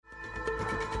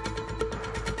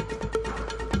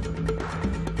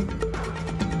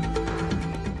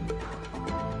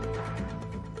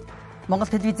Монгол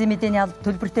телевизийн мэдээний алба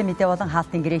төлбөртэй мэдээ болон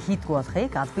хаалтын гэрээ хийдгүү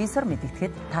болохыг аль биесээр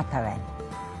мэдэгдэхэд таатай байна.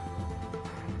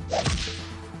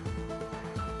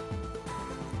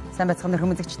 Сайн байцгаана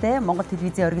хүмүүзэгчдээ, Монгол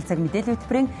телевизийн оргил цаг мэдээллийн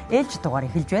хөтөлбөрийн ээлж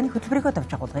дугаар эхэлж байна. Хөтөлбөрийнхөө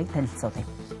тавч агуулгыг танилцуулъя.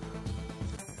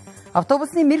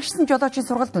 Автобусны мэргэшсэн жолоочийн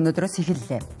сургалт өнөөдрөөс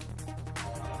эхэллээ.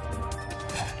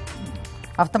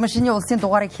 Автомашины улсын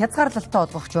дугаарыг хязгаарлалттай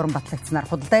олгох журам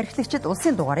батлагдсанаар худалдаа эрхлэгчид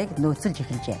улсын дугаарыг нөөцлж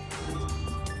эхэлжээ.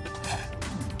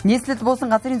 Нийслэл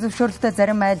буусан газрын зөвшөөрөлтэй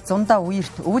зарим айл зундаа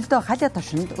үерт өвөлдөө халяа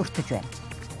тошинд өртөж байна.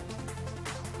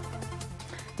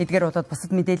 Эдгээр удаад бусад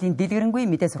мэдээллийн дэлгэрэнгүй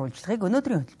мэдээ сурвалжлагыг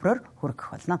өнөөдрийн хөтөлбөрөөр хүргэх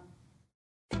болно.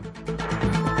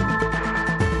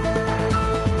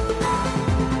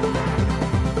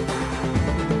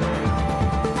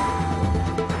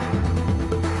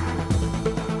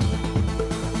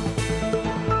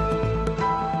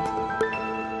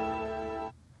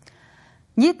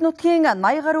 Нийт нутгийн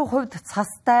 80 гаруй хувьд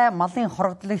цастай, малын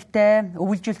хорогдлогтой,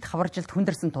 өвөлжилт, хаваржилт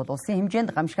хүндэрсэн тул улсын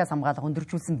хэмжээнд гамшигаас хамгаалах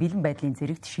өндөржүүлсэн бэлэн байдлын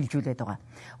зэрэгт шилжүүлээд байгаа.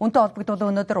 Үүнтэй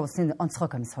холбогдуулан өнөөдөр улсын онцгой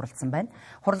комисс суралцсан байна.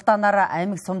 Хуралдаанаар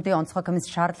аймаг сумдын онцгой комисс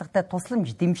шаардлагатай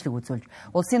тусламж дэмжлэг үзүүлж,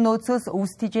 улсын нөөцөөс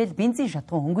өвс тижэл бензин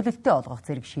шатхуун хөнгөлөлттэй олгох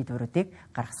зэрэг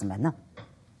шийдвэрүүдийг гаргасан байна.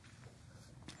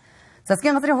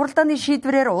 Засгийн газрын хуралдааны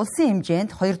шийдвэрээр улсын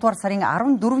хэмжээнд 2 дугаар сарын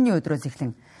 14-ний өдрөөс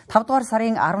эхлэн 5 дугаар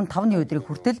сарын 15-ны өдрийг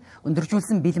хүртэл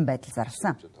өндөржүүлсэн бэлэн байдал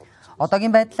зарласан.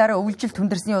 Одоогийн байдлаар өвөлжилт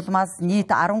хүндэрсний улмаас нийт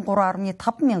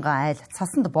 13.5 мянган айл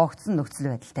цасанд боогдсон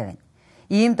нөхцөл байдалтай байна.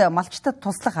 Иймд малчтад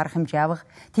туслах арга хэмжээ авах,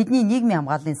 тэдний нийгмийн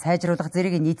хамгааллыг сайжруулах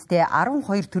зэрэг нийтдээ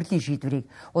 12 төрлийн шийдвэрийг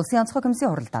улсын онцгой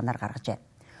комиссийн хуралдаанаар гаргажээ.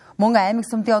 Мөн аймаг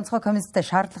сумдын онцгой комиссд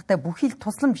шаардлагатай бүхий л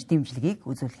тусламж дэмжлэгийг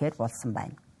үзүүлэхээр болсон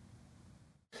байна.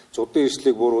 Зуудын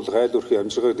эрсдлийг бууруулах, айл өрхийн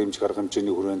амжиргааг дэмжих арга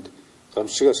хэмжээний хүрээнд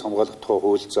гамшигаас хамгаалах тухай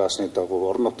хууль заасны дагуу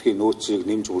орон нутгийн нөөцийг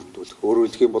нэмж бүрдүүлэх. Өөрөөр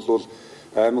хэлэх юм бол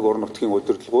аймаг орон нутгийн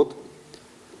удирдлагууд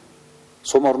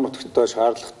сум орон нутгийнхаа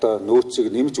шаардлагатай нөөцийг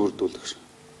нэмж бүрдүүлэх.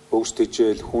 Өвс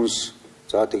тэжээл, хүнс,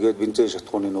 за тэгээд бензин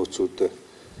шатхууны нөөцүүдэд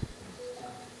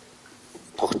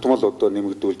тогтмол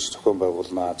нэмэгдүүлж зохион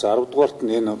байгуулнаа. За 10 дугаарт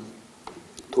нь энэ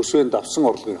төсвийн давсан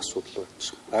орлогын асуудал байна.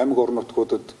 Аймаг орон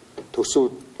нутгуудад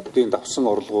төсвийн давсан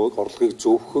орлогыг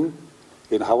зөвхөн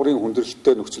энэ хаврын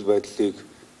хүндрэлттэй нөхцөл байдлыг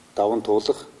даван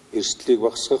туулах, эрсдлийг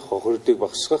багасгах, хохирдыг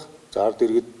багасгах, заард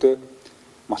иргэдтэй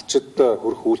малчид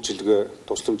хүрэх үйлчилгээ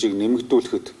тусламжийг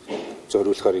нэмэгдүүлэхэд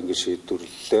зориулахаар ингэ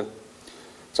шийдвэрлэлээ.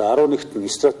 За 11-т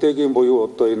нь стратегийн буюу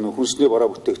энэ хүнсний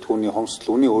бараа бүтээгдэхүүний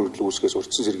хомсдол, үнийн хөрөлдөл үүсгээс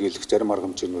урьдчилан сэргийлэх зарим арга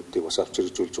хэмжээнүүдийг бас авч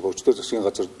хэрэгжүүлж байгаа. Өчигдөр засгийн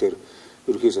газар дээр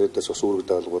ерөнхий сайдаас бас үүрэг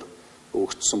даалгавар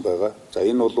өгөгдсөн байгаа. За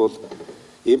энэ бол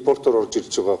импортоор орж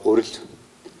ирж байгаа гурил,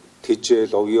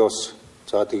 тэжээл, овёс,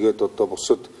 за тэгээд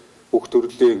бусад бүх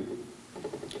төрлийн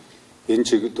энэ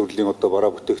чиглэл төрлийн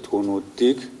бараа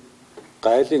бүтээгдэхүүнүүдийг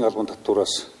гайлын албан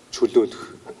татвараас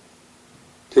чөлөөлөх,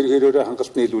 тэр хэрээрээ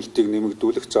хангалтны нийлүүлэлтийг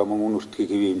нэмэгдүүлэх, за мөн үн өртгийг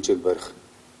хэвийн хэмжээнд барих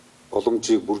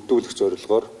боломжийг бүрдүүлэх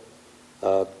зорилгоор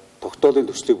тогтоолын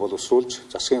төслийг боловсруулж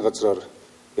засгийн газраар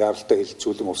яаралтай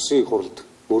хэлэлцүүлэн улсын хурлд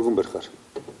өргөн барихаар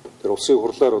тэр улсын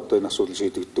хурлаар энэ асуудал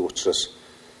шийдэгддэг учраас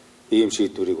ийм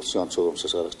шийдвэрийг улсын онцгой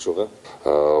комиссаас гаргаж байгаа.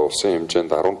 Улсын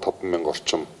хэмжээнд 15 мянга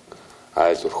орчим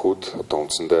айл өрхүүд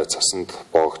үндсэндээ цасанд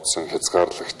боогдсон,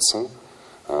 хязгаарлагдсан,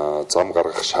 зам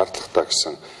гаргах шаардлагатай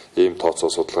гэсэн ийм тооцоо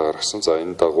судалгаа гаргасан. За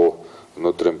энэ дагуу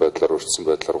өнөөдрийн байдлаар өртсөн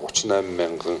байдлаар 38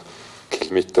 мянган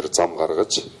километр зам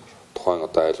гаргаж тухайн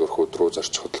айл өрхүүд рүү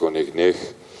зарчих хөдөлгөөнийг нээх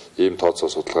ийм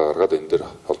тооцоо судалгаа гаргаад энэ дээр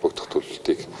холбогдох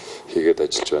төлөвлөлтийг хийгээд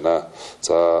ажиллаж байна.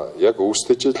 За яг өвс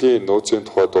тэжээлийн нөөцийн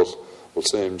тухайд бол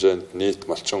улсын хэмжээнд нийт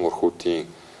малчин өрхүүдийн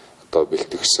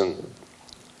бэлтгэсэн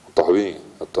хувийн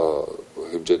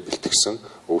хэмжээнд бэлтгэсэн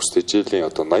өвс тэжээлийн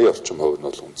 80 орчим хувь нь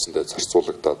бол үндсэндээ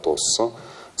зарцуулагдаад дууссан.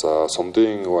 За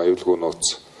сумдын аюулгүй нөөц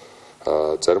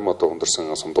зарим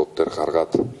хүндэрсэн сумдууд дээр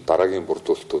гаргаад дараагийн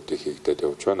бүрдүүлэлтүүдийг хийгдээд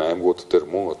явж байна. Аймагуд дээр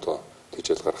мөн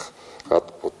тэжээл гаргаад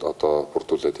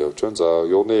бүрдүүлээд явж байна. За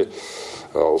юуны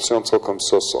улсын онцгой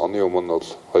комиссоос оны өмнө бол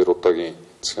 2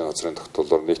 удаагийн засгийн газрын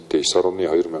тогтоолоор нийтдээ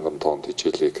 9.2 мянган тонн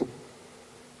тэжээлийг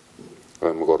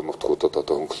аймаг орон нутгуудад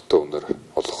хөнгөлөлтөө үнээр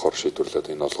олгохоор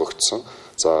шийдвэрлээд энэ олгогдсон.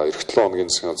 За эх 7 хоногийн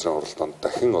засгийн газрын хуралдаанд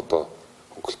дахин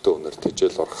хөнгөлөлтөө үнээр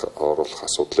тэжээл оруулах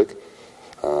асуудлыг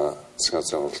засгийн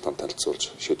газрын хуралдаанд танилцуулж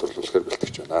шийдвэрлүүлэхээр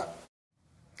бэлтгэж байна.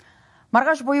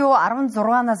 Маргааш буюу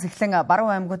 16-наас эхлэн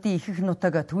баруун аймагуудын ихэнх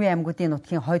нутаг, төвийн аймагуудын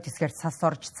нутгийн хойд хэсгээр цас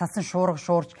орж, цасан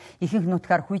шуурж, ихэнх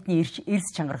нутгаар хүйтний эрс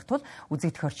чангарах тул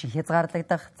үзэгдэх орчин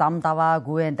хязгаарлагдах, зам даваа,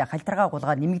 гүвэнд хальтаргаа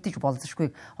гулгаа нэмэгдэж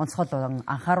болзошгүйг онцгойлон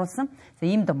анхааруулсан.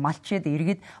 Иймд малчид,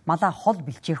 иргэд малаа хол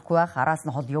бэлчээхгүй байх, араас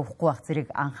нь хол явахгүй байх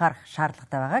зэрэг анхаарах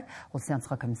шаардлагатай байгааг улсын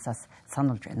онцгой комиссаас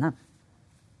сануулж байна.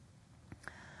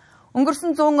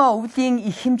 Өнгөрсөн 100 өвлийн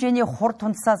их хэмжээний хур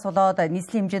тундсаас болоод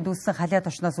нийслэлийн хэмжээнд үүссэн халиа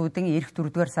тошноос үүдэн эх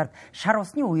 4-р сард шар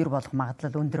усны үер болох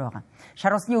магадлал өндөр байгаа.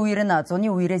 Шар усны үер нь зуны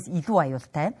үерээс илүү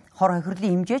аюултай, хор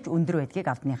хохирлын хэмжээч өндөр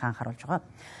байдгийг албаныхан харуулж байгаа.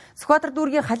 Сүхбаатар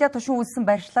дүүргийн халиа тошин үүссэн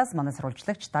байршлаас манай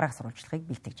сурвалжлагч дараах сурвалжлагыг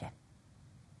бэлтгэжээ.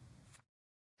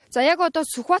 За яг одоо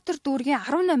Сүхбаатар дүүргийн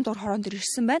 18 дугаар хороонд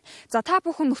ирсэн байна. За та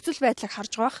бүхэн нөхцөл байдлыг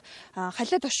харж байгаа.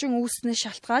 Халиа тошин үүснээс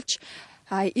шалтгаалж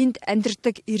энд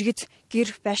амьдардаг иргэд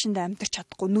гэр байшинд амьдарч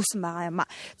чадахгүй нүүсэн байгаа юм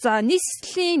а. За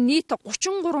нийслэлийн нийт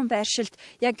 33 байршилд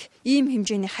яг ийм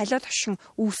хэмжээний халиа тошин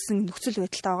үүссэн нөхцөл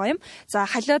байдалтай байгаа юм. За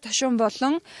халиа тошин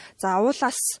болон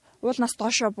уулнаас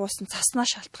доошоо буусан цаснаа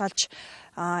шалтгаалж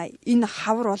энэ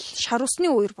хавар бол шар усны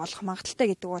үер болох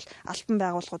магадaltaй гэдэг бол албан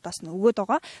байгууллагуудаас нь өгөөд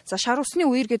байгаа. За шар усны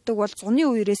үер гэдэг бол зуны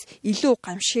үерээс илүү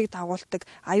гамшиг дагуулдаг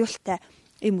аюултай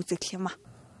юм үзэгдэл юм а.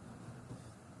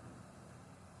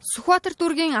 Сүхбаатар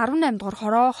дүүргийн 18 дугаар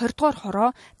хороо, 20 дугаар хороо,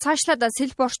 цаашлаад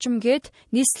сэлб орчим гээд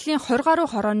нийслэлийн 20 гаруй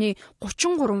хорооны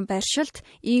 33 байршилд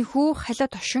ийхүү халиа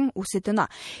тошин үүсэт байна.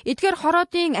 Эдгээр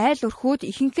хороодын айл өрхүүд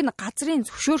ихэнх нь газрын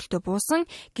зөвшөөрөлтөд буусан,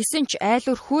 гэсэн ч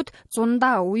айл өрхүүд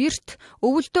зундаа үерт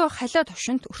өвөлдөө халиа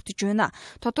тошинд өртөж байна.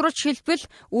 Тодорхойлж хэлбэл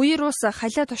үер ус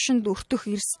халиа тошинд өртөх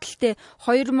эрсдэлтэй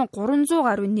 2300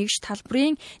 гаруй нэгж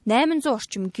талбарын 800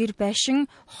 орчим гэр байшин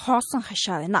хоосон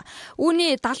хашаа байна.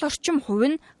 Үүний 70 орчим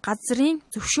хувь нь газрын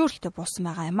зөвшөөрөлтөд буусан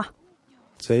байгаа юм а.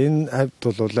 За энэ хавьд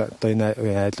бол одоо энэ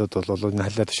айлууд бол энэ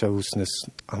халиа тошоо үүснээс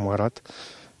хамаарат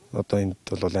одоо энд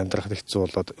бол амьдрах хэцүү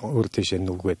болоод өөр тийшээ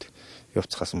нүггээд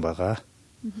явцгаасан байгаа.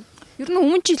 Ер нь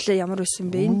өмнө жил ямар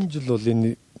байсан бэ? Өмнө жил бол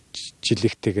энэ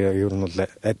жилийнхтэйгээ ер нь бол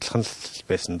адилхан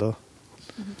байсан доо.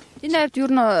 Энэ хавьд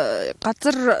ер нь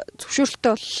газар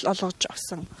зөвшөөрөлтөд олгож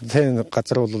авсан. Тийм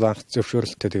газар бол анх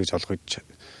зөвшөөрөлтөд тэгж олгож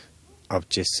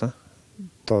авч ийсэн.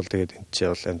 Тоол тэгээд энэ ч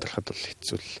бол амьдрахад бол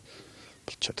хэцүү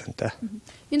болчиход байна да.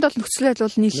 Энд бол нөхцөл байдал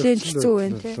бол нэлээд хэцүү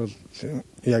байна тийм.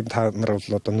 Яг та нар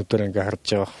бол одоо нүдээр ингээ харж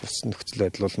байгаа нөхцөл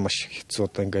байдал бол маш хэцүү.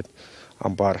 Одоо ингээд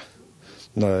амбар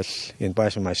 0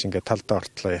 энэ маш ингээ талдаа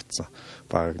ортлоо ятсан.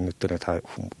 Баг нүдээр та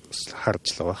харж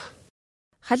л байгаа.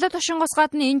 Халиа тошингоос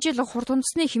гадна энэ жил хур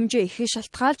тундсны хэмжээ ихээ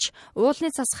шалтгаалж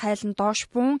уулны цас хайлан доош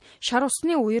буун шар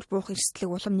усны үер буух эрсдлийг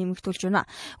улам нэмэгдүүлж байна.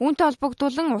 Үүнтэй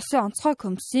холбогдуулан улсын онцгой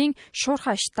комиссийн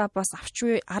шуурхай штабаас авч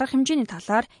буй арга хэмжээний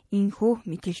талаар инхүү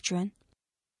мэдээлж байна.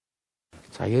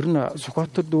 За ер нь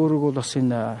Сүхбаатар дүүрэг бол бас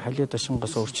энэ халиа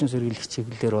тошингоос өрчин сэргийлэх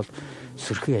чиглэлээр бол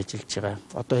сөрхий ажиллаж байгаа.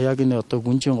 Одоо яг энэ одоо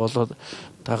гүнжин голоод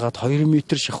дагаад 2 м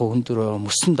шахуу өндөр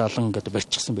мөсөн далан гэдэг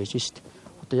барьчихсан байж шүү дээ.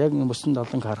 Одоо яг мөсөн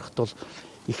даланг харахад бол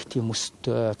их тийм өст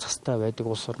цастай байдаг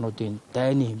улс орнуудын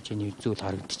дайны хэмжээний зүйл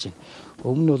харагдаж байна.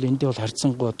 Өмнө нь бол энд бол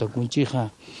харьцангуй одоо гүнжийнхаа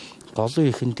голын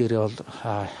ихэн дээр бол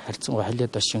харьцангуй халиа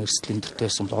тошин эрсдэл өндөртэй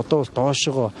байсан бол одоо бол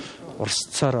доошогоо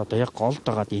урсцаар одоо яг голд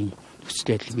байгаа ийм нөхцөл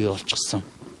байдал бий болчихсон.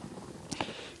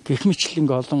 Гэх мэтлэн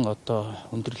олон одоо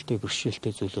өндөрлөлтөй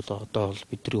бэрхшээлтэй зүйлүүд одоо бол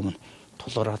бидний өмнө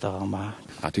тулгараад байгаа юм аа.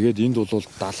 Тэгээд энд бол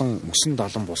мөсөн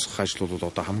далан босгох ажил бол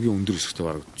одоо хамгийн өндөр хэсэгтээ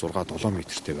бараг 6-7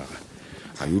 метртэй байгаа.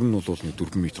 Ер нь бол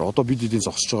 4 м. Одоо бид эдийн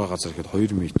зогсож байгаа газар ихэд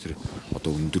 2 м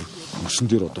одоо өндөр мөсөн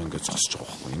дээр одоо ингээд зогсож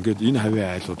байгаа байхгүй. Ингээд энэ хавийн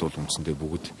айлууд бол үндсэндээ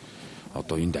бүгд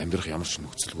одоо энд амьдрах ямар ч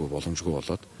нөхцөлгүй боломжгүй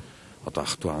болоод одоо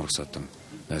ах トゥ амрах садан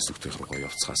найз нөхдөд рүү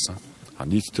явцгаасан.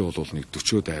 Нийтдээ бол нэг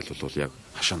 40-од айл бол яг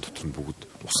хашаан дотор нь бүгд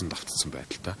усан давтцсан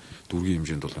байдалтай. Дүүргийн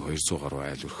хэмжээнд бол 200 гаруй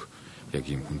айл өрх яг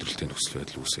ийм хүндрэлтэй нөхцөл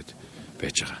байдал үүсээд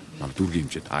байж байгаа. Манай дүүргийн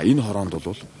хэмжээнд энэ хороонд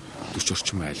бол 40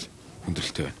 орчим айл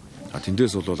хүндрэлтэй байна.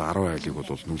 Тэндээс бол 10 айлыг бол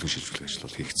нүүлгэн шилжүүлэх ажил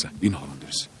бол хийгдсэн. Энэ хороонд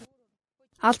дээрээс.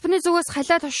 Албаны зүгээс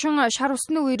халиа тошин шар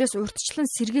усны үерээс урьдчилан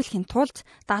сэргийлэхийн тулд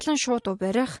далан шууд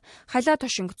барих, халиа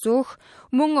тошинг зөөх,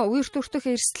 мөн үерт өртөх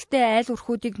эрсдэлтэй айл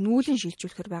өрхүүдийг нүүлэн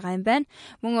шилжүүлэхэр байгаа юм байна.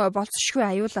 Мөн болцсошгүй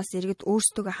аюулаас иргэд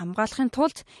өөрсдөө хамгаалахын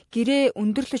тулд гэрээ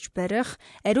өндөрлөж барих,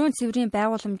 ариун цэврийн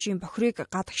байгууламжийн бохирыг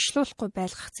гадагшлуулахгүй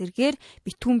байлгах зэргээр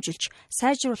битүүмжилж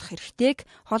сайжруулах хэрэгтэйг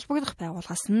холбогдох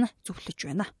байгууллагаас нь зөвлөж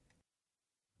байна.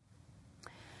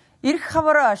 Ирэх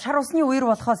хавар шар усны үер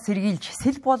болохоос сэргийлж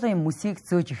сэлб болон мөсийг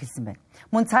зөөж эхэлсэн байна.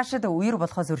 Мөн цаашид үер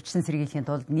болохоос урьдчилан сэргийлэхийн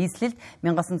тулд нийслэлд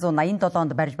 1987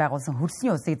 онд барьж байгуулсан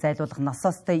хөрсний усыг зайлуулах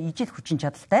насостой ижил хүчин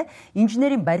чадалтай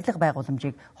инженерийн барилга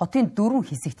байгууламжийг хотын 4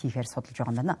 хэсэгт хийхээр судалж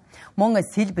байгаа юм байна. Мөн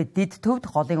сэлб дэд төвд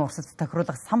голын урсад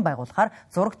тохируулах сан байгуулахаар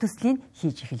зураг төслийг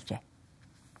хийж эхэлжээ.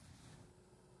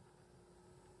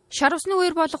 Шар усны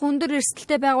үер болох өндөр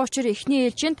эрсдэлтэй байгаа учраас эхний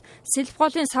ээлжинд сэлб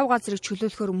голын сав газрыг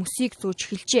чөлөөлөхөөр мөсийг зөөж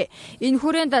эхэлжээ. Энэ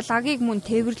хүрээнд лагийг мөн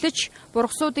тээвэрлэж,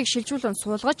 бургасуудыг шилжүүлэн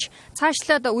суулгаж,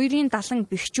 цаашлаад үерийн далан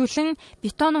бэхжүүлэн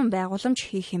бетонон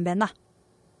байгууламж хийх юм байна.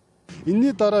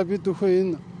 Энэний дараа бид өхөө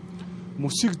энэ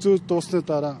мөсийг зөөж дуусны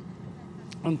дараа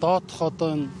доотх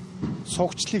одоо энэ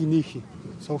суугчлыг нээх юм.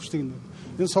 Сувгчлыг нэг.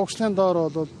 Энэ сувгчлын доор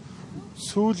бол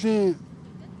сүүлийн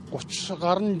 30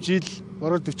 гаруй жил,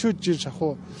 бараг 40 жил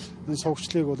шахуу энэ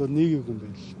сувгчлыг бол нийгээг юм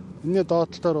байл. Энэний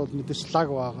доотлолоор бол мэдээж лаг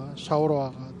байгаа, шавар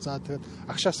байгаа. За тэгээд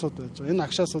агшаасууд байж байгаа. Энэ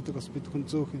агшаасуудыг бас бид хүн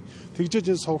зөөх юм. Тэгжээж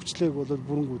энэ сувгчлыг бол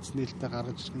бүрэн гүйц нээлттэй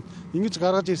гаргаж ирсэн. Ингэж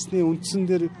гаргаж ирсний үндсэн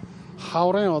дээр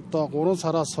хаврын одоо 3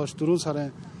 сараас хойш 4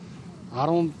 сарын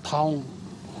 15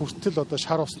 хүртэл одоо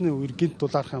шар усны үер гинт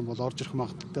дулаарах юм бол орж ирэх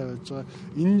магадaltaй байж байгаа.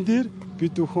 Энэ дээр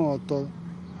бид бүхэн одоо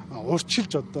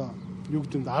урьдчилж одоо юу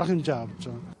гэдэг нь арга хэмжээ авч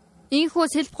байгаа. Ийхүү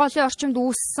сэлб голын орчимд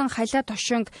үүссэн халиа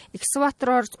тошинг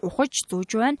экскаватороор ухаж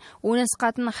зөөж байна. Үүнээс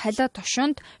гадна халиа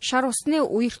тошинд шар усны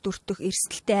үерт өртөх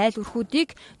эрсдэлтэй айл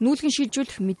өрхүүдийг нүүлгэн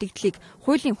шилжүүлэх мэдээллийг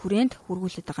хуулийн хүрээнд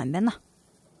хүргүүлээд байгаа юм байна.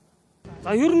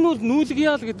 За ер нь бол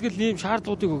нүүлгийал гэдэг л ийм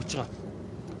шаардлагуудыг өгж байгаа.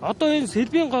 Одоо энэ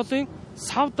сэлбийн голын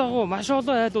сав дагуу маш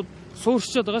олон айлууд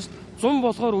суурьшчаад байгаа шүү. Зун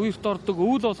болохоор үерт ордог,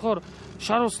 өвөл болохоор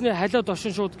шар усны халиа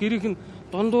тошин шууд гэрийнх нь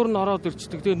дундуур нь ороод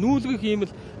ирчдэг. Тэгээ нүүлгэх ийм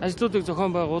л ажлуудыг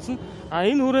зохион байгуулна.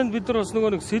 Энэ хүрээнд бид нар бас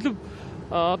нөгөө нэг сэлб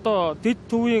одоо дэд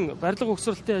төвийн барилга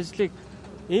угсралтын ажлыг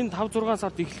энэ 5-6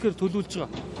 сард эхлэхээр төлөвлөж байгаа.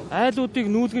 Айлуудыг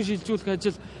нүүлгэн шилжүүлэх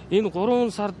ажил энэ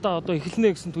 3 сарда одоо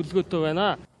эхэлнэ гэсэн төлөвлөгөөтэй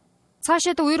байна.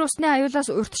 Цаашид үер усны аюулаас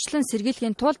урьдчилан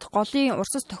сэргийлэхийн тулд голын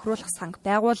урсас тохируулах санг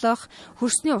байгуулах,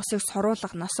 хөрсний усыг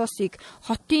соруулах насосыг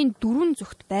хотын дөрвөн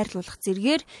зүгт байрлуулах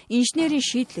зэргээр инженерийн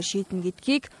шийдлээр шийднэ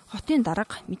гэдгийг хотын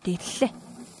дарга мэдээллээ.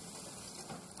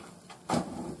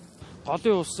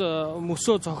 Голын ус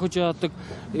мөсөө цохиж яадаг,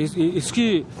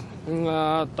 эсхий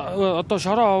одоо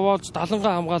шороо овоолж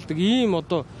далангаа хамгаалдаг ийм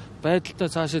одоо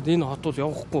байдалтай цаашид энэ хот бол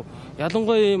явахгүй.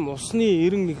 Ялангуяа ийм усны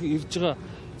эрен ирж байгаа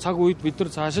цаг үед бид нар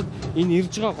цаашид энэ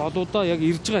ирж байгаа голуудаа яг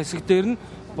ирж байгаа хэсэг дээр нь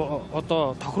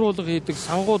одоо тохируулга хийдэг,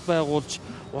 сангууд байгуулж,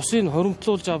 усыг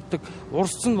хоримтлуулж авдаг,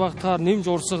 урсц нь багтахаар нэмж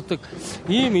урсгадаг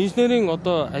ийм инженерийн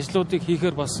одоо ажлуудыг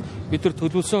хийхээр бас бид нар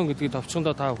төлөвлөсөн гэдгийг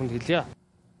товчхондоо та бүхэнд хэлье.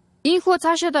 Ийхүү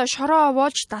цаашид шороо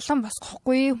овоолж далан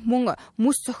босгохгүй мөн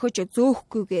мэс цохиж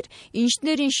зөөхгүйгээр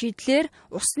инженерийн шийдлэр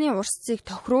усны урсцыг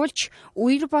тохируулж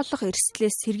үер болох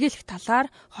эрсдлээс сэргийлэх талаар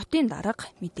хотын дарга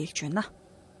мэдээлж байна.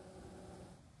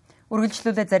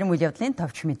 Үргэлжлүүлээд зарим үйл явдлын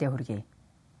товч мэдээ хүргэе.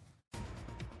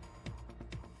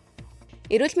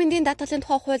 Эрүүл мэндийн даатгалын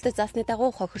тухай хуульд заасны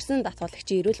дагуу хохирсон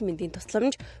даатгалагчийн эрүүл мэндийн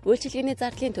тусламж, үйлчилгээний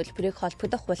зардлын төлбөрийг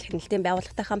холбогдох хууль хяналтын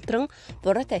байгууллагатай хамтран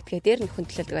буруутай этгээдээр нөхөн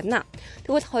төлөвлөдөг байна.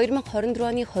 Тэгвэл 2024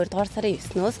 оны 2 дугаар сарын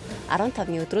 9-өөс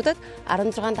 15-ны өдрүүдэд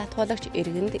 16 даатгалагч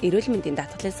иргэнд эрүүл мэндийн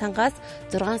даатгалын сангаас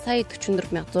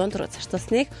 6,44,104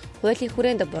 зарцуулсныг хуулийн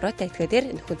хүрээнд буруутай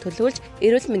этгээдээр нөхөн төлөвлөж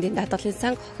эрүүл мэндийн даатгалын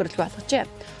санг хохирлж болгожээ.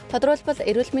 Тодорхойлбол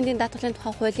эрүүл мэндийн даатгалын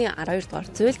тухай хуулийн 12 дугаар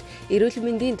зүйлд эрүүл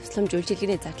мэндийн тусламж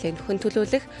үйлчилгээний зардлыг нөхөн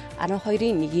төлөвлөх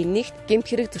 12-ийн 1-т гэмт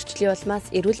хэрэг зөрчлийн улмаас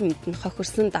эрүүл мэндэд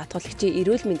хохирсон даатгалагчийн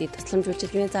эрүүл мэндийн тусламж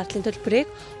үйлчилгээний зардлын төлбөрийг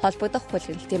холбогдох хууль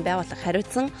хяналтын байгууллага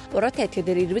хариуцсан буруутай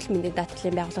этгээдээр эрүүл мэндийн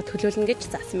даатгалын байгууллага төлөвлөнө гэж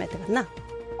заасан байдаг байна.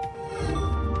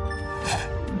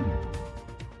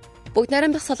 Бүгд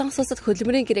найрамдах Солонгос улсад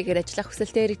хөдөлмөрийн гэрээгээр ажиллах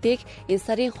хүсэлтэй иргэдийг энэ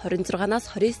сарын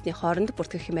 26-наас 29-ны хооронд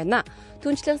бүртгэх юм байна.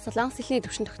 Түүнчлэн Солонгос хэлний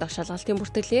төвшин тогтоох шалгалтын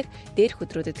бүртгэлийг дээрх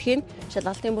өдрүүдэд хийн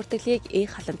шалгалтын бүртгэлийг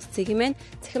халамт цэгийн мэн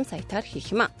цахим сайтаар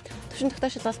хийх юм а. Төвшин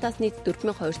тогтоох шалгалтаас нийт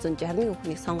 4261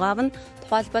 хүнийг сонгоо авна.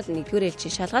 Тухайлбал 1-р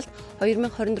ээлжийн шалгалт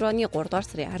 2024 оны 3-р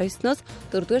сарын 19-ноос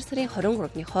 4-р сарын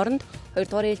 23-ны хооронд,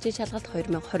 2-р ээлжийн шалгалт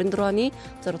 2024 оны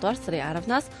 6-р сарын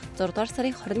 10-наас 6-р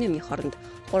сарын 21-ны хооронд,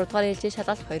 3-р ээлжийн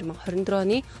шалгалт 2024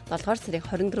 оны 7-р сарын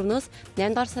 24-нөөс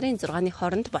 8-р сарын 6-ны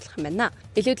хооронд болох юм байна.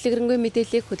 Илүү дэлгэрэнгүй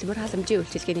мэдээллийг хөтөлбөр халамжийн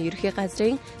үйлчилгээний ерөнхий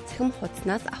газрын цахим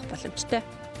хуудаснаас авах боломжтой.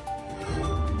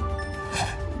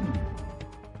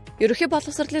 Ерөнхий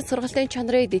боловсролын сургалтын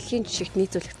чанарыг дэлхийн жишгт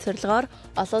нийцүүлэх зорилгоор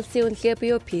олон улсын үнэлгээ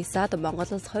буюу PISA-д Монгол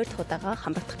улс 2 дахь удаага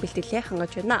хамрагдах бэлтгэлээ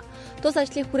хангаж байна. Тус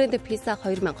ажлын хүрээнд PISA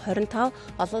 2025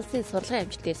 олон улсын сурлагын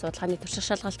амжилтын судалгааны турших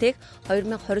шалгалтыг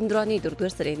 2024 оны 4-р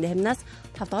сарын 8-наас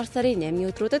 5-р сарын 8-ны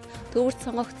өдрүүдэд төвөрт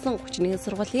сонгогдсон 31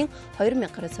 сургуулийн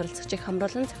 2000 гаруй суралцагчийг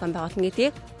хамруулан зохион байгуулна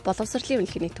гэдгийг боловсролын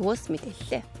үнэлгээний төвөөс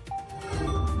мэдээллээ.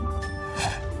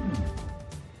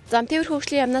 Зам тээвэр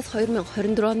хөгжлийн яамнаас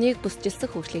 2024 оныг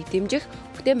бүсжилсэх хөгжлийг дэмжих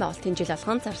бүтээн байгуулалтын жил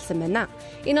болгон зарласан байна.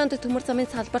 Энэ онд төмөр замын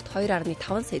салбарт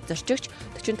 2.5 сая зорчигч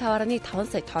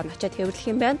 45.5 сая тонн ачаа тээвэрлэх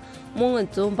юм байна.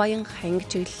 Мөн 100 баян ханги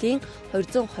чиглэлийн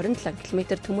 227 км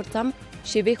төмөр зам,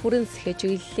 шивээ хүрэн сэхэ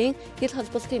чиглэлийн хил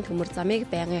холболтын төмөр замыг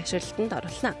байнгын ашиглалтанд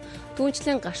оруулна.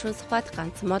 Түүнчлэн гашуун сухад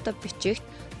ганц мод бичигт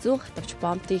зүүн хатавч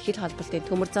бомбын хил холболтын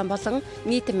төмөр зам болон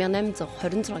нийт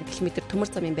 1826 км төмөр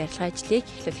замын барилгын ажлыг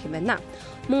эхлүүлэх юм байна.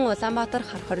 Мөн Улаанбаатар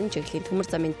хар хорин чиглэлийн төмөр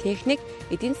замын техник,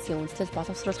 эдийн засгийн үндэслэл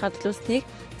боловсруулахаар төлөвлөснийг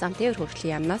зам тээвэр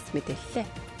хөгжлийн яамнаас мэдээллээ.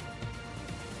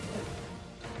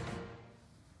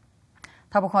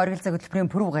 Та бүхэн оргилцэг хөтөлбөрийн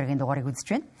пүрэв гарагийн дугаарыг үзэж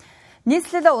байна.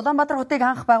 Нийслэл Улаанбаатар хотыг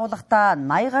анх байгуулахдаа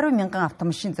 80 гаруй мянган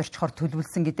автомашин зорчихоор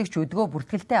төлөвлөсөн гэдэг ч өдгөө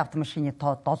бүртгэлтэй автомашины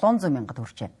тоо 700 мянгад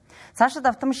хүрчээ. Цаашид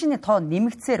автомашины тоо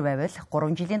нэмэгдсээр байвал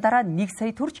 3 жилийн дараа 1 сая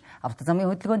төгрөж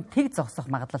автозамын хөдөлгөөнд тэг зогсох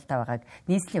магадлалтай байгааг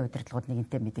нийслэлийн удирдлагууд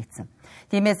нэгэнтээ мэдэгдсэн.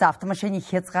 Тиймээс автомашины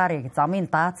хязгаарыг замын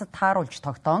даацад тааруулж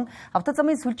тогтоон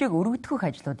автозамын сүлжээг өргөдгөх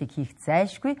ажлуудыг хийх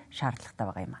зайлшгүй шаардлагатай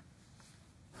байгаа юм.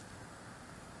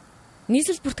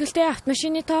 Нийслэл бүртгэлтэй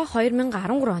автомашины тоо 2013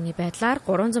 оны байдлаар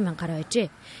 300 мянгаар байжээ.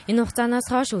 Энэ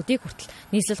хугацаанаас хойш өдийг хүртэл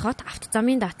нийслэл хот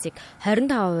автозамын даацыг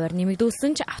 25%-аар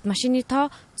нэмэгдүүлсэн ч автомашины тоо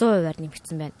 100%-аар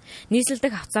нэмэгдсэн байна. Нийслэл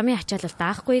дэх автозамын ачаалал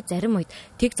даахгүй зарим үед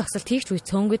тэг зогсолт хийгч үе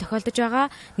цөөнгүй тохиолдож байгаа.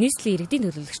 Нийслэлийн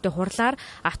иргэдийн төлөөлөгчтэй хурлаар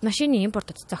автомашины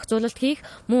импортод зохицуулалт хийх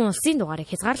мөн улсын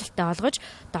дугаарыг хязгаарлалттай олгож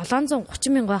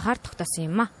 730 мянган байхаар тогтоосон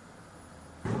юм а.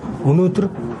 Өнөөдөр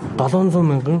 700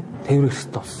 мянган тээврэх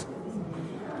ёстой болсон.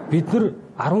 Бид нар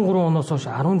 13 оноос хойш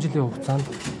 10 жилийн хугацаанд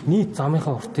нийт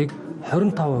замынхаа уртыг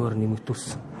 25%-аар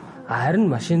нэмэгдүүлсэн. Харин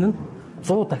машин нь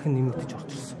 100 дахин нэмэгдэж орж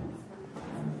ирсэн.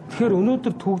 Тэгэхээр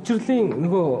өнөөдөр төгжрлийн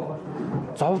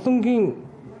зовлонгийн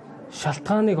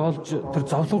шалтгааныг олж тэр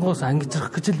зовлонгоос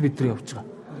ангижрах гэж л бид нар явж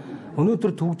байгаа.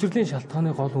 Өнөөдөр төгжрлийн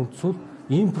шалтгааны гол үндэс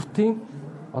нь импортын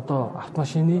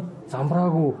автомашины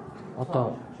замбраагүй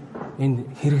энэ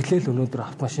хэрэглээл өнөөдөр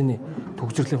автомашины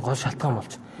төгжрлийн гол шалтгаан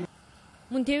болж.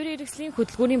 Мөн тээврийн хэрэгслийн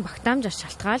хөдөлгүүрийн багтаамжаар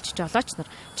шалтгаалж жолооч нар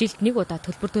жилд нэг удаа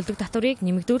төлбөр төлдөг татварыг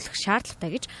нэмэгдүүлэх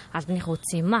шаардлагатай гэж албаныхаа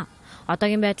үздсэн юм а.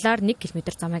 Одоогийн байдлаар 1 км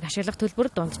замыг ашиглах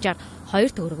төлбөр дунджаар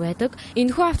 2 төгрөг байдаг.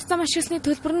 Энэхүү автозам ашигласны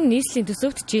төлбөр нь нийслэлийн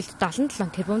төсөвт жилд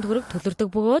 77 тэрбум төгрөг төлөрдөг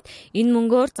бөгөөд энэ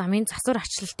мөнгөөр замын засвар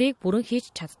ачлалтыг бүрэн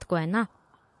хийж чаддаггүй байна.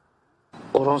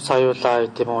 3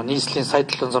 саяулаа тийм үү, нийслэлийн сая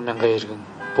 700 мянган иргэн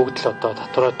бүгд л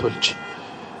татвараа төлж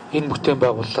энэ бүтээн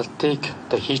байгуулалтыг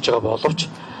хийж байгаа боловч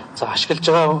ашиглаж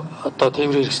байгаа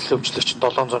тээврийн хэрэгсэл хөгжлөгч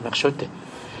 700 мянга шүү дээ.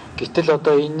 Гэтэл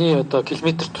энэний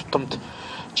километр тутамд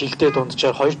жилдээ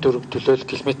дунджаар 2 төгрөг төлөөл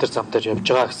километр зам дээр явж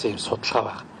байгаа гэсэн юм судалгаа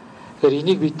байна. Тэгэхээр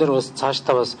энийг бид нар бас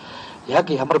цаашдаа бас яг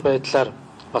ямар байдлаар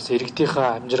бас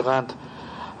иргэдийнхээ амжиргаанд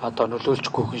нөлөөлж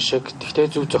гүйхэн шиг тэгтээ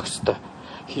зөв зохистой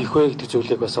хийх вэ гэдэг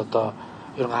зүйлийг бас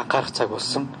ер нь анхаарах цаг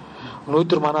болсон.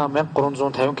 Өнөөдөр манай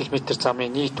 1350 км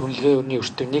замын нийт үнэлгээ өрний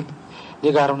өртөг 1.5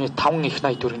 их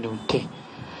 80 төгрөгийн үнэтэй.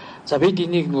 За бид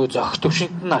энийг зохих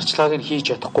төвшөнд нь арчлагыг нь хийж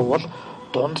чадахгүй бол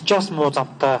дунджаас муу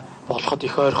замтай болоход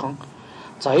их ойрхон.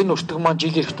 За энэ өртөг маань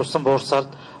жил ирэх тусам буурсаад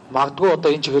магадгүй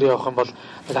энэ чигээр явах юм бол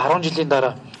 10 жилийн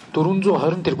дараа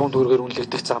 420 тэрбум төгрөгөөр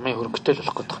үнэлэгдэх замын хөрөнгөтэй л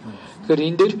болох гэдэг. Тэгэхээр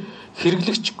энэ дээр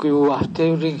хэрэглэгч буюу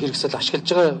автотээврийн хэрэгсэл ашиглаж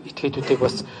байгаа этгээдүүдийг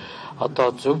бас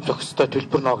зөв зохистой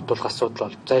төлбөр ногдуулах асуудал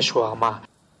бол зайлшгүй байнамаа.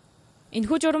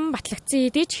 Энэхүү журам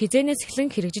батлагдсан эдийч хизээнээс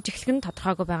эхлэн хэрэгжиж эхлэх нь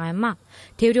тодорхойгүй байгаа юм а.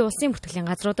 Тээврийн улсын бүртгэлийн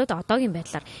газруудад одоогийн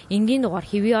байдлаар энгийн дугаар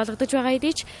хэвээ олгодож байгаа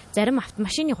эдийч зарим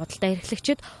автомашины худалдаа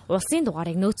эрхлэгчид улсын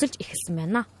дугаарыг нөөцөлж эхэлсэн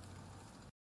байна.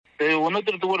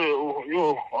 Өнөөдөр зүгээр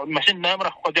машин 8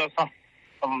 авах гэж явсан.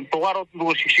 Дугаарууд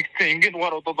зүгээр шигшигдсэн. Энгийн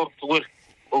дугаарууд бол зүгээр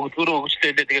өгдгөрөө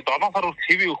өгчлээ. Тэгээд 7 сар хүртэл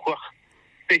хэвээ өгөх байх.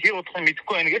 Тэгээд хэр удах юм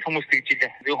мэдэхгүй байна гэж хүмүүс тэгж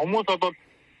илээ. Тэгээд хүмүүс бол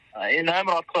энэ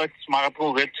амар отгойч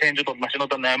магадгүй гэж ченжд бол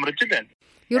машинуудаа амарж л байна.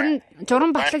 Ер нь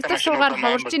журам батлагдах шуугаар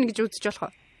ховорж ийн гэж үзэж болох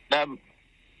уу?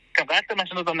 Гайтай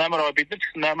машинуудаа амар бид нар ч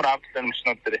гэсэн амар авдаг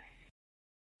машинууд дээр.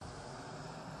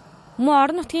 Мөн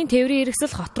орон нутгийн тээврийн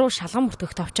хэрэгсэл хот руу шалган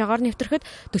бүртгэх товчоогоор нэвтрэхэд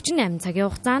 48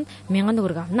 цагийн хугацаанд 1000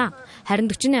 төгрөг авна. Харин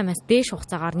 48-аас дээш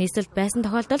хугацаагаар нийслэлд байсан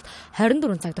тохиолдолд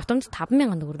 24 цаг тутамд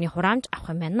 5000 төгрөгийн хураамж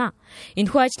авах юм байна.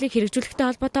 Энэхүү ажлыг хэрэгжүүлэхтэй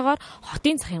холбоотойгоор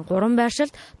хотын захын 3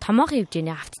 байршилд томоохон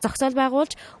хэмжээний автозогсоол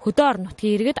байгуулж хөдөө орон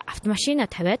нутгийн иргэд автомашина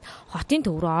тавиад хотын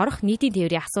төв рүү орох нийтийн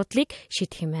тээврийн асуудлыг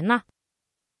шийдэх юм байна.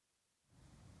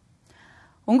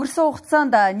 Өнгөрсөн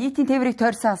хугацаанд нийтийн тээврийг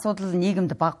тойрсон асуудал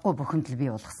нийгэмд багагүй бухимдал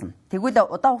бий болгосон. Тэгвэл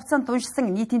удаан хугацаанд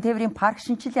уншсан нийтийн тээврийн парк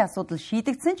шинжилгээ асуудал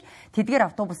шийдэгдсэн ч тэдгээр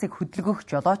автобусыг хөдөлгөх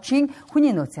жолоочийн хүний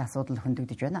нөөцийн асуудал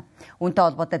хөндөгдөж байна. Үүнтэй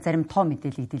холбоотой зарим тоо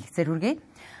мэдээллийг дэлгэцээр хүргэе.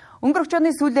 Өнгөрөх оны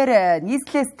сүүлээр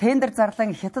нийслэлээс тендер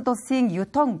зарлан Хятад улсын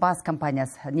Yutong бас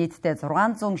компаниас нийтдээ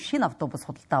 600 шинэ автобус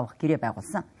худалдаа авах гэрээ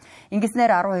байгуулсан. Ингэснээр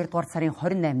 12 дугаар сарын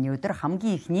 28-ны өдөр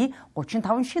хамгийн ихний 35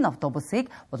 шинэ автобусыг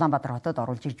Улаанбаатар хотод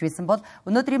оруулж ирж байсан бол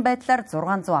өнөөдрийн байдлаар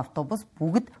 600 автобус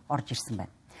бүгд орж ирсэн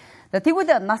байна.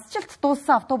 Тэгвэл насжилт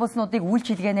дууссан автобуснуудыг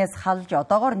үйлчилгээнээс халж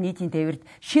одоогоор нийтийн тээврт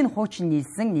шинэ хуучин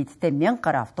нийлсэн нийтдээ 1000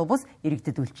 гаруй автобус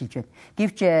иргэдэд үйлчилж байна.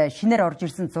 Гэвч шинээр орж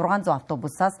ирсэн 600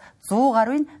 автобусаас 100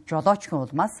 гаруй нь жолоочгийн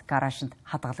улмаас гараашинд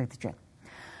хадгалагдж байна.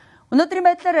 Өнөөдрийн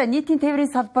байдлаар нийтийн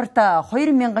тээврийн салбарт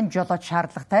 2000 жолооч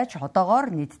шаардлагатай ч одоогоор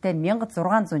нийтдээ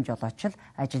 1600 жолооч л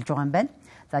ажиллаж байгаа юм байна.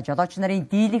 За жолооч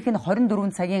нарын дийлэнх нь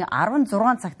 24 цагийн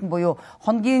 16 цагт буюу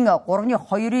хоногийн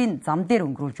 3-2-ын зам дээр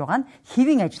өнгөрүүлж байгаа нь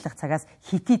хэвийн ажиллах цагаас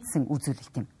хитийдсэн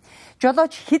үзүүлэлт юм.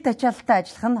 Жолооч хит ачаалттай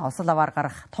ажиллах нь осол аваар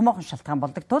гарах томоохон шалтгаан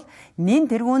болдог тул нэн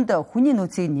тэргуунд хүний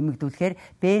нөөцийг нэмэгдүүлэхээр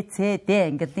Б, С, Д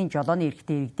ангиллын жолооны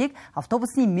эрхтэй иргэдийг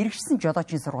автобусны мэрэгшсэн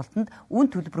жолоочийн сургалтанд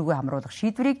үн төлбөргүй хамруулах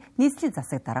шийдвэрийг нийслэлийн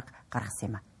засаг дарга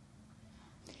гаргасан юм а.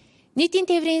 Нийтийн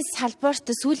тээврийн салбарт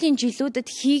сүүлийн жилүүдэд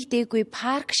хийгдээгүй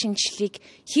парк шинжилгээг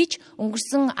хийж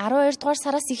өнгөрсөн 12 дугаар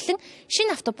сараас эхлэн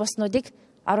шинэ автобуснуудыг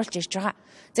оруулж ирж байгаа.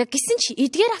 За гэсэн ч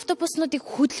эдгээр автобуснуудыг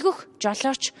хөдөлгөх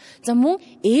жолооч мөн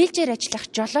ээлжээр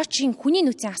ажиллах жолоочийн хүний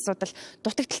нөөцийн асуудал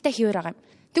дутагдaltaй хэвээр байгаа юм.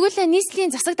 Тэгвэл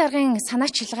нийслэлийн засаг даргын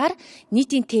санаачилгаар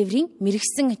нийтийн тээврийн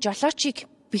мэрэгсэн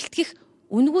жолоочийг бэлтгэх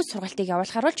үнэгүй сургалтыг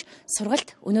явуулахаар болж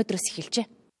сургалт өнөөдрөөс эхэлжээ.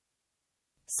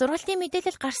 Сургалтын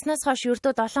мэдээлэл гарснаас хойш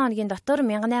ердөө 7 хоногийн дотор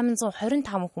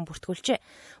 1825 хүн бүртгүүлжээ.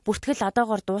 Бүртгэл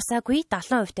одоогоор дуусаагүй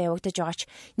 70% та явагдаж байгаа ч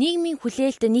нийгмийн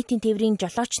хүлээлт нийтийн тээврийн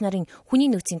жолооч нарын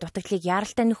хүний нөөцийн дутагдлыг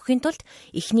яаралтай нөхөхийн тулд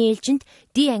эхний ээлжинд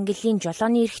Д ангиллын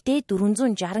жолооны эрхтэй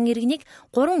 460 иргэнийг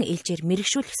 3 ээлжээр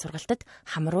мэрэгшүүлэх сургалтад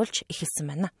хамруулж эхэлсэн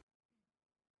байна.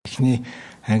 Эхний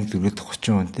англи өрөөд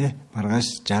 30 хүнтэй,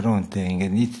 маргааш 60 хүнтэй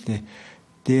ингээд нийтдээ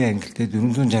Д ангилтэй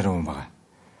 460 хүн байгаа.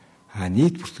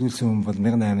 Нийт бүртгүүлсэн хүн бол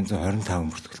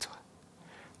 1825 бүртгүүлж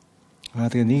байгаа.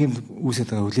 Тэгээ нийгэмд үүсэж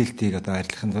байгаа хүлээлтийг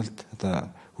арилгахын тулд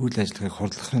үйл ажиллагааг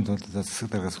хурлахын тулд засаг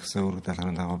даргаас өгсөн үүрэг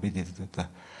даалгаврын дагуу бид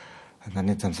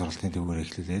нарны зам сургалтын төвөөр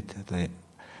эхлүүлээд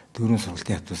дөрвөн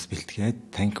сургалтын автобус бэлтгээд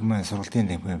танхимаа сургалтын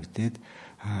танхимаа битээд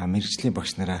мэргэжлийн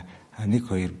багш нараа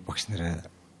 1-2 багш нараа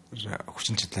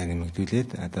хүчин чадлаа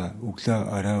нэмэгдүүлээд өглөө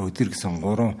орой өдөр гэсэн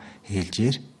 3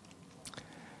 ээлжээр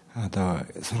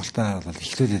сургалтаа бол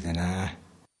эхлүүлээд байна.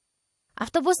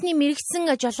 Автобусны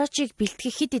мэрэгсэн жолоочийг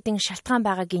бэлтгэх хэд хэдэн шалтгаан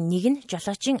байгаагийн нэг нь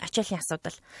жолоочийн ачааллын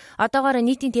асуудал. Одоогоор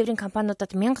нийтийн тээврийн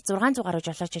компаниудад 1600 гаруй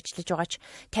жолооч ажиллаж байгаа ч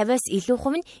 50-аас илүү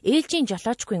хувь нь ээлжийн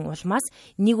жолоочгүй улмаас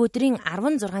нэг өдрийн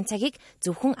 16 цагийг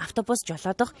зөвхөн автобус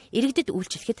жолоодох иргэдэд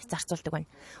үйлчлэхэд зарцуулдаг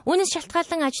байна. Үүнээс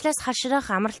шалтгаалan ажлаас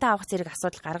харшрах, амралтаа авах зэрэг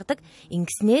асуудал гаргадаг.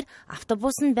 Ингэснээр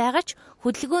автобус нь байгаа ч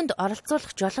хөдөлгөөнд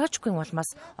оролцуулах жолоочгүй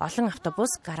улмаас олон автобус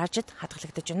гаражид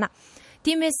хадгалагдаж байна.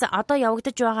 Тиймээс одоо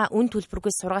явагдаж байгаа үн төлбөргүй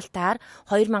сургалтаар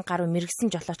 2000 гаруй мэрэгсэн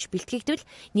жолооч бэлтгэгдвэл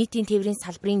нийтийн тээврийн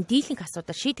салбарын дийлэнх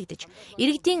асуудал шийдэгдэж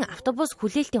иргэдийн автобус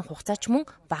хүлээлтийн хугацаа ч мөн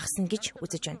багасна гэж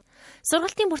үзэж байна.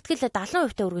 Сургалтын бүртгэл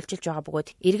 70% та үргэлжилж байгаа бөгөөд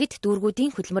иргэд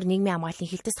дүүргүүдийн хөдөлмөр нийгмийн хамгааллын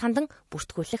хилтэс хандан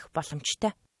бүртгүүлэх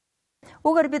боломжтой.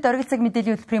 Угаар бид оргил цаг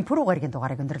мэдээллийн хөтөлбөрийн пүрэв гарагийн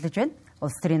дугаарыг өндөрлөж байна.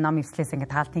 Улс төрийн нам эвслээс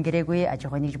ингээд таалтын гэрээгүй, аж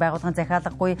ахуйн нэгж байгууллагын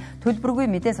захиалгагүй, төлбөргүй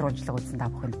мэдээ сурвалжлага үзсэн та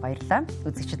бүхэнд баярлалаа.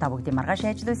 Үзэгч та бүгдийн маргааш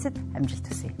ажил үйлсэд амжилт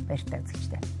хүсье. Баяртай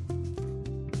үзэгчдээ.